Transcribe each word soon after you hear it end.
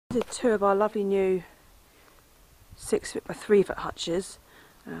These are two of our lovely new 6 foot by 3 foot hutches.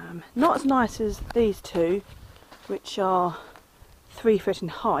 Not as nice as these two, which are 3 foot in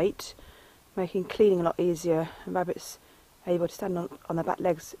height, making cleaning a lot easier and rabbits able to stand on their back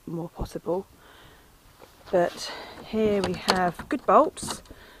legs more possible. But here we have good bolts,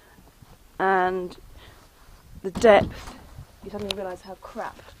 and the depth, you suddenly realise how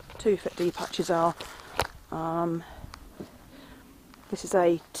crap 2 foot deep hutches are. This is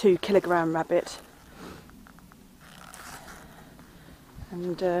a 2 kilogram rabbit,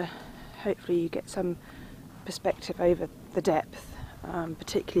 and hopefully you get some perspective over the depth,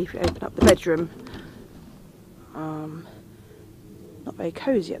 particularly if you open up the bedroom. Not very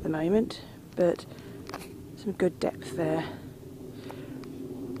cosy at the moment, but some good depth there.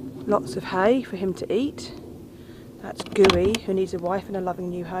 Lots of hay for him to eat. That's Gooey, who needs a wife and a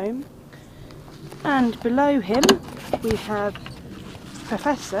loving new home. And below him we have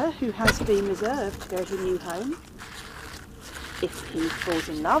Professor, who has been reserved to go to a new home if he falls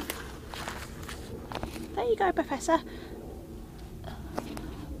in love. There you go, Professor.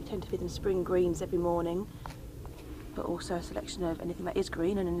 We tend to feed them spring greens every morning, but also a selection of anything that is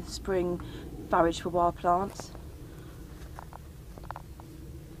green, and in the spring forage for wild plants.